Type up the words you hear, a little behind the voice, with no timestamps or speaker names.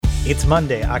It's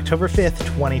Monday, October 5th,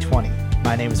 2020.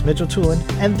 My name is Mitchell Tulin,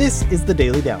 and this is the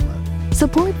Daily Download.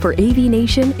 Support for AV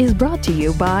Nation is brought to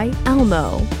you by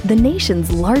Almo, the nation's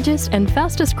largest and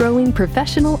fastest growing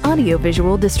professional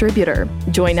audiovisual distributor.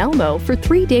 Join Almo for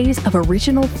 3 days of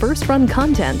original first-run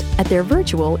content at their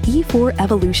virtual E4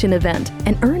 Evolution event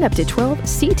and earn up to 12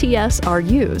 CTS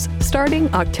RUs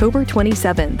starting October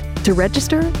 27th. To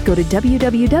register, go to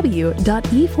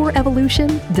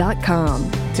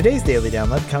www.e4evolution.com. Today's Daily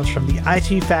Download comes from the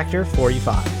IT Factor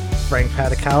 45. Frank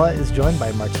Patakala is joined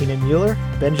by Martina Mueller,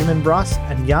 Benjamin Bross,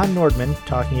 and Jan Nordman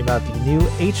talking about the new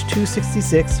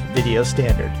H.266 video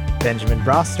standard. Benjamin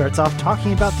Bross starts off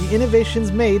talking about the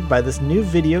innovations made by this new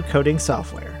video coding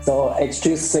software. So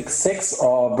H.266,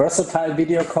 or Versatile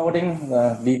Video Coding,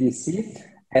 VVC,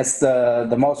 has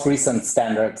the most recent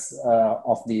standards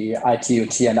of the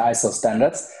ITU-T and ISO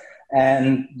standards.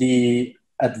 And the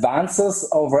advances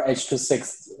over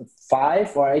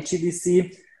H.265 or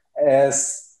HEVC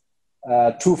is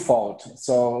twofold.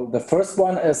 So the first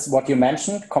one is what you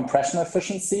mentioned, compression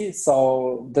efficiency.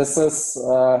 So this is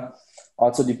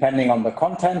also depending on the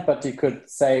content, but you could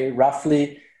say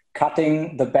roughly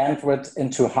cutting the bandwidth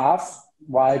into half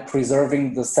while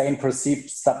preserving the same perceived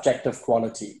subjective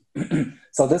quality.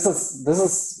 So this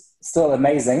is still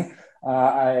amazing.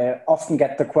 I often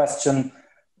get the question,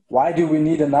 why do we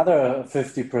need another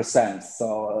 50%?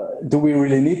 So do we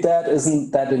really need that?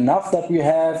 Isn't that enough that we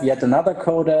have yet another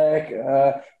codec?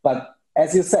 But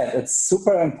as you said, it's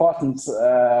super important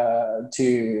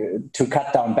to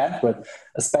cut down bandwidth,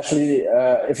 especially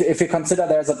if you consider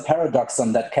there's a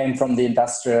paradoxon that came from the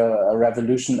Industrial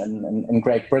Revolution in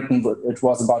Great Britain. It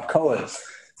was about coal.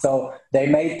 So they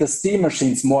made the steam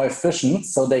machines more efficient,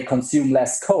 so they consume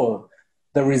less coal.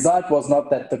 The result was not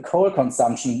that the coal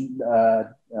consumption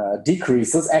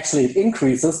decreases, actually it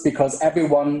increases because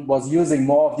everyone was using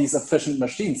more of these efficient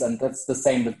machines, and that's the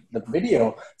same with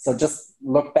video. So just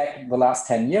look back the last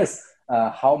 10 years,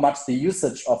 how much the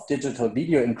usage of digital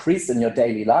video increased in your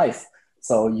daily life.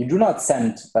 So you do not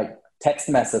send like text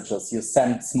messages, you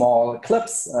send small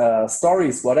clips,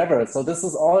 stories, whatever. So this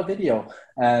is all video,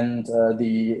 and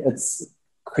it's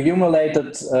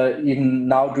accumulated even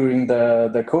now during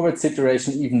the COVID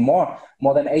situation even more.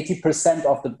 More than 80%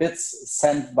 of the bits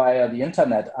sent via the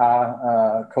internet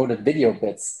are coded video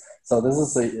bits. So this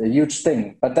is a huge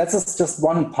thing. But that's just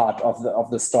one part of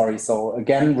the story. So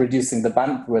again, reducing the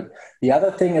bandwidth. The other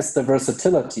thing is the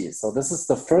versatility. So this is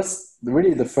the first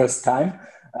time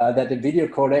that a video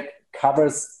codec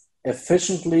covers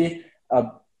efficiently a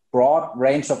broad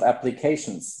range of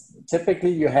applications.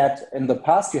 Typically, in the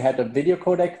past, you had a video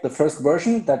codec, the first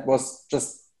version that was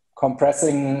just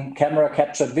compressing camera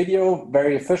captured video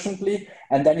very efficiently.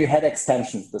 And then you had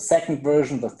extensions, the second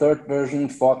version, the third version,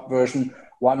 fourth version.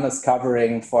 One is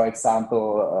covering, for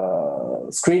example,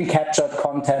 screen captured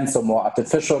content, so more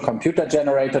artificial computer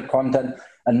generated content.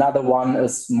 Another one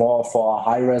is more for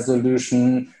high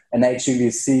resolution. In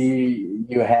HEVC,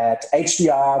 you had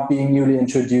HDR being newly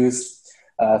introduced.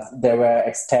 There were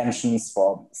extensions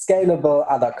for scalable,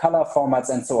 other color formats,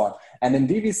 and so on. And in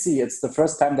VVC, it's the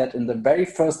first time that in the very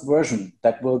first version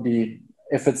that will be,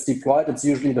 if it's deployed, it's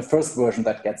usually the first version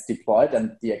that gets deployed,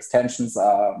 and the extensions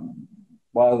are,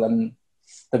 then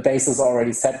the base is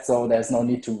already set, so there's no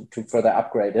need to further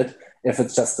upgrade it if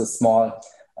it's just a small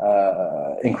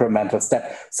incremental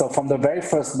step. So from the very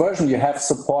first version, you have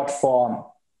support for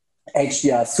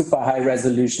HDR, super high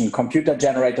resolution, computer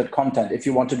generated content. If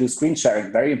you want to do screen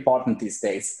sharing, very important these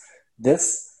days.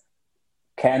 This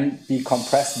can be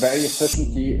compressed very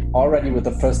efficiently already with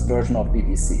the first version of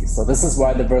VVC. So this is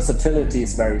why the versatility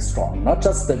is very strong. Not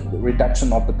just the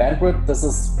reduction of the bandwidth, this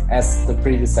is as the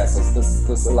predecessors.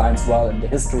 This aligns well in the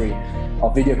history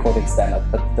of video coding standard.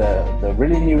 But the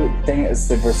really new thing is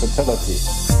the versatility.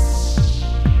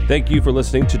 Thank you for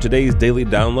listening to today's Daily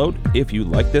Download. If you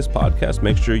like this podcast,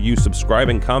 make sure you subscribe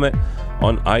and comment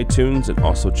on iTunes, and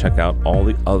also check out all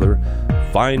the other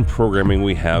fine programming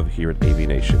we have here at AV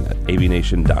Nation at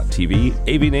avnation.tv,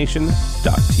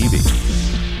 avnation.tv.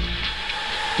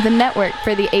 The network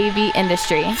for the AV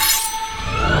industry.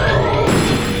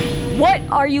 What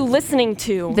are you listening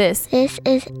to? This is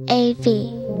AV.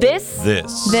 This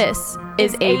is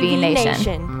AV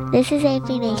Nation. This is AV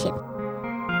Nation.